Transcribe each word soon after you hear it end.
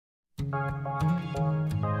Good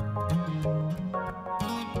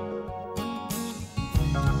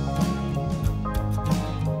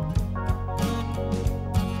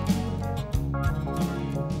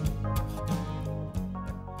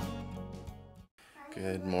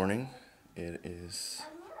morning. It is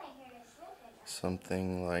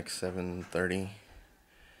something like 7:30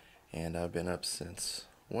 and I've been up since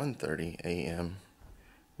 1:30 a.m.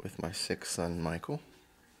 with my sick son Michael.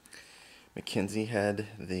 Mackenzie had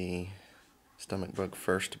the stomach bug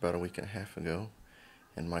first about a week and a half ago,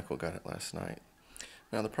 and Michael got it last night.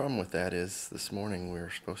 Now the problem with that is this morning we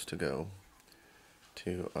were supposed to go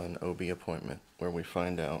to an OB appointment where we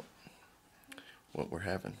find out what we're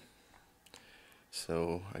having.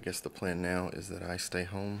 So I guess the plan now is that I stay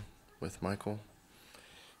home with Michael,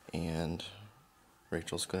 and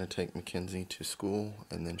Rachel's going to take Mackenzie to school,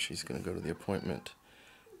 and then she's going to go to the appointment.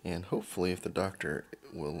 And hopefully, if the doctor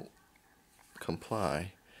will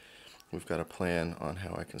comply, we've got a plan on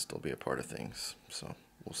how I can still be a part of things. So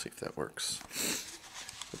we'll see if that works.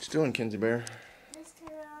 What you doing, Kenzie Bear? Just turn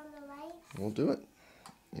on the light. We'll do it.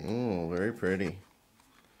 Oh, very pretty.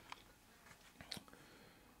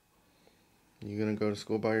 You gonna go to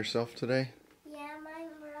school by yourself today? Yeah, my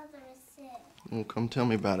brother is sick. Well, come tell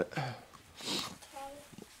me about it. Okay.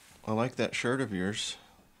 I like that shirt of yours.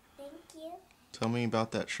 Thank you. Tell me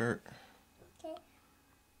about that shirt. Okay.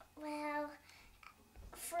 Well,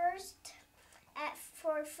 first,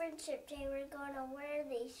 for Friendship Day, we're going to wear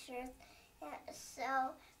these shirts.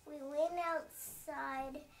 So we went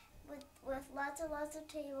outside with lots of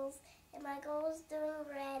tables, and Michael was doing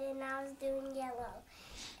red and I was doing yellow.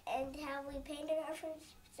 And how we painted our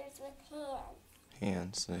shirts with hands.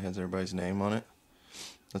 Hands. It has everybody's name on it.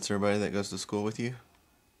 That's everybody that goes to school with you?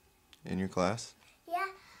 In your class? Yeah,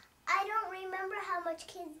 I don't remember how much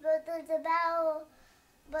kids, but there's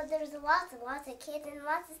lots and lots of kids and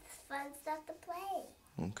lots of fun stuff to play.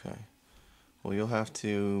 Okay. Well, you'll have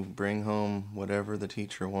to bring home whatever the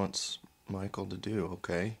teacher wants Michael to do,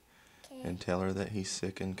 okay? Okay. And tell her that he's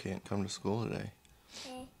sick and can't come to school today.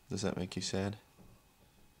 Okay. Does that make you sad?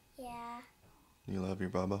 Yeah. You love your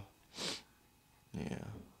Bubba? Yeah.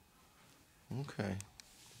 Okay.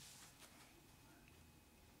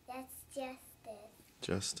 That's justice.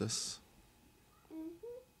 Justice.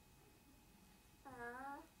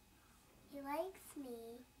 He likes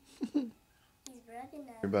me. He's broken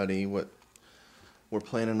up. Everybody, what we're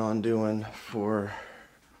planning on doing for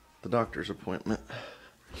the doctor's appointment.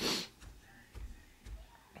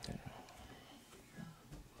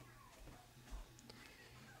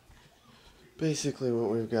 Basically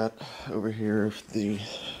what we've got over here, if the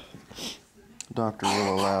doctor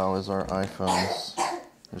will allow, is our iPhones.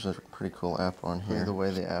 There's a pretty cool app on here. The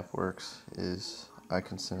way the app works is I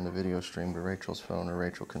can send a video stream to Rachel's phone, or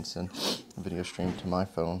Rachel can send a video stream to my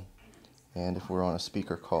phone. And if we're on a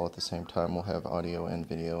speaker call at the same time, we'll have audio and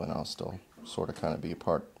video, and I'll still sort of kind of be a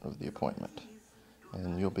part of the appointment.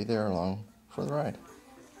 And you'll be there along for the ride.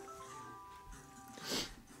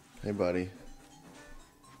 Hey, buddy.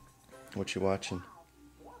 What you watching?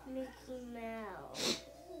 Mickey Mouse.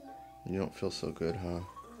 You don't feel so good, huh?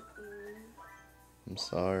 I'm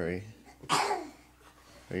sorry.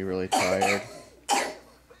 Are you really tired?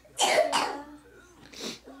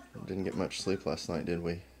 Didn't get much sleep last night, did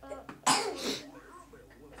we?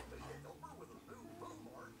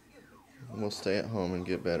 We'll stay at home and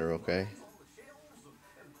get better, okay?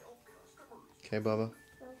 Okay, Bubba?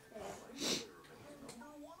 Okay.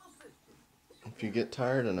 If you get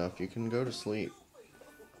tired enough, you can go to sleep.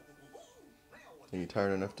 Are you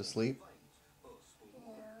tired enough to sleep?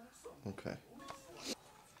 Yeah. Okay.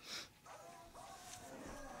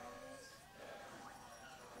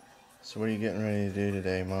 So what are you getting ready to do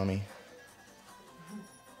today, Mommy?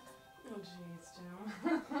 Oh, jeez,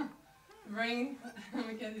 Jim. Bring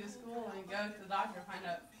Mackenzie to school and go to the doctor to find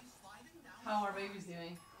out how our baby's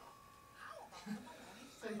doing.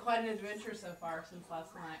 It's been quite an adventure so far since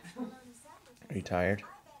last night. Are you tired?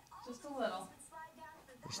 Just a little.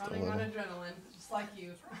 Just a Running on little. adrenaline, just like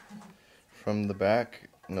you. From the back,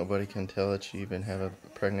 nobody can tell that you even have a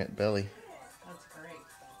pregnant belly. That's great.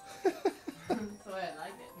 That's the way I like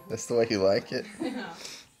it. That's the way you like it?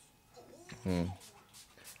 Yeah.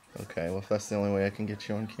 Okay, well if that's the only way I can get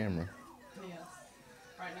you on camera. Yes.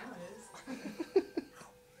 Right now it is.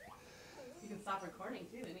 You can stop recording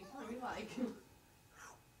too anytime you like.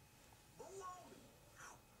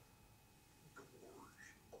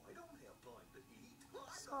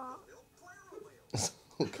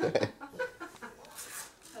 Okay.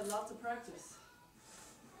 Had lots of practice.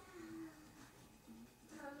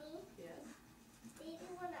 Mommy, Yes. baby,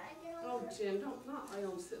 when I get Oh, older. Jim, don't not lay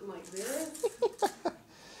on sitting like this.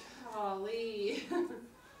 Oh,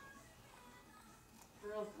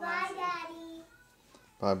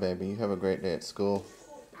 Bye, baby. You have a great day at school.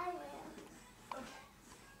 I will.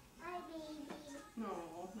 Hi, baby. No,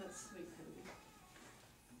 that's sweet, honey.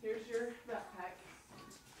 Here's your backpack.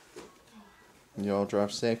 You all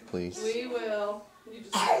drive safe, please. We will. You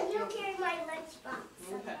just. You'll carry my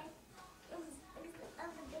lunchbox. Okay. Of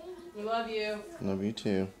the baby. We love you. Love you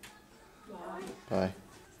too. Bye. Bye.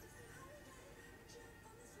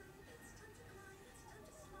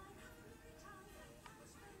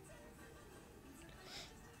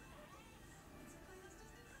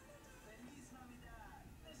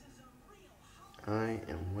 I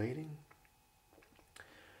am waiting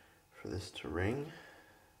for this to ring.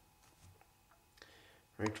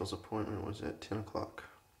 Rachel's appointment was at 10 o'clock.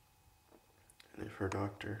 And if her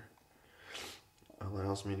doctor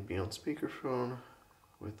allows me to be on speakerphone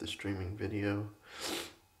with the streaming video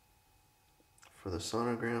for the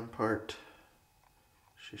sonogram part,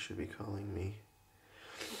 she should be calling me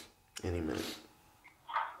any minute.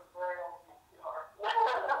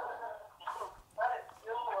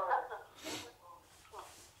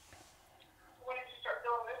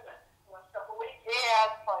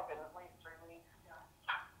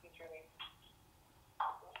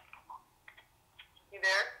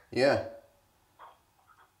 Yeah.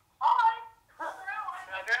 Hi.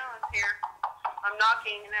 Adrenaline's here. I'm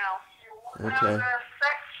knocking now. Okay.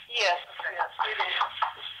 Yes, yes, it is.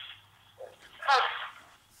 Oh.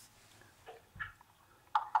 Did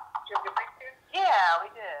you have a good breakthrough? Yeah,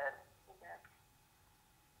 we did.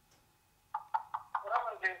 What I'm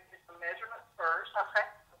going to do is do some measurements first. Okay.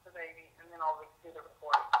 With the baby, and then I'll do the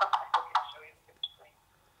recording. Okay. Okay, show you the picture screen.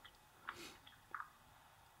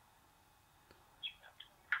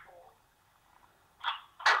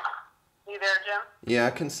 You there, Jim? Yeah,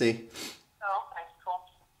 I can see. Oh, okay, cool.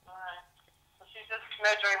 All right. So she's just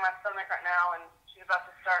measuring my stomach right now, and she's about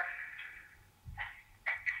to start.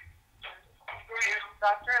 Here's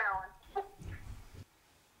Dr. Allen.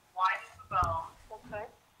 Widen the bone. Okay.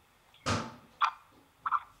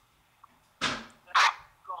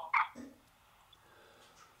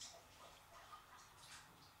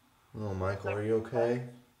 Oh, Michael, are you okay?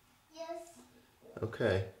 Yes.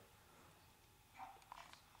 Okay.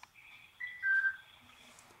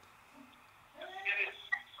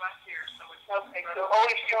 Okay, so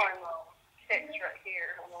always showing ticks right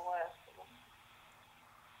here on the left.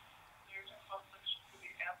 There's a cross-section to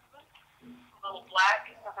the abdomen. A little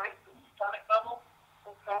black is the stomach bubble.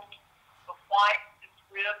 Okay. The white is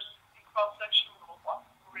ribs in cross-section, little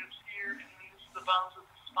ribs here, and then this is the bones of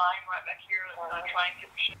the spine right back here. And I'm trying to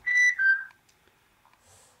get the shape.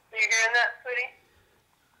 Are you hearing that, sweetie?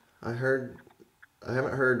 I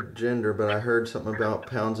haven't heard gender, but I heard something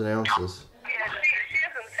about pounds and ounces. Yeah, she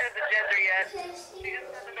hasn't said the gender yet. She just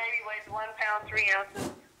said the baby weighs 1 pound, 3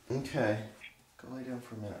 ounces. Okay. Go lay down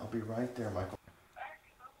for a minute. I'll be right there, Michael.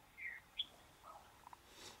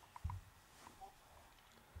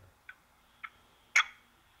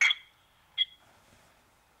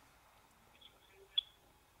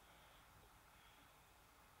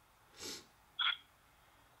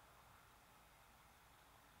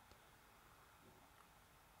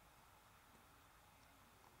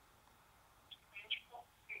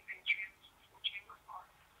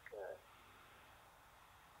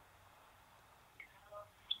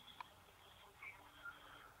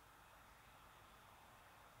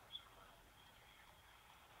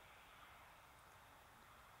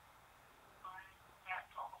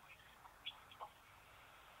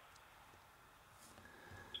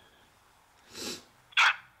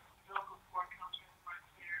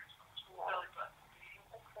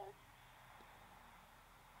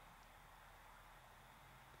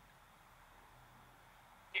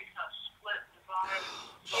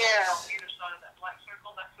 Yeah, on either side of that black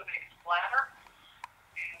circle, that's the baby's bladder.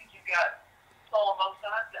 And you've got soul on both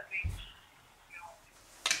sides, that means, you know.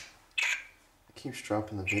 It keeps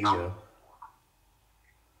dropping the video.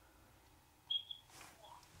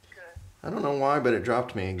 Good. I don't know why, but it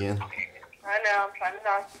dropped me again. I know, I'm trying to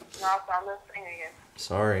knock on this thing again.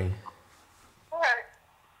 Sorry. All right.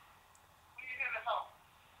 What are you doing at home?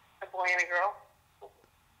 A boy and a girl.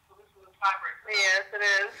 So this is a tiebreaker. Yes, it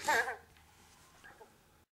is.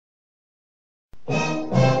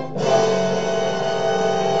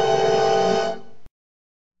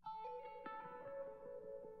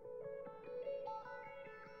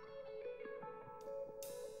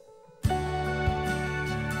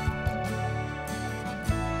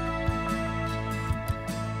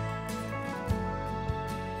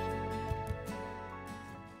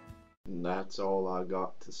 And that's all I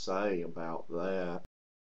got to say about that.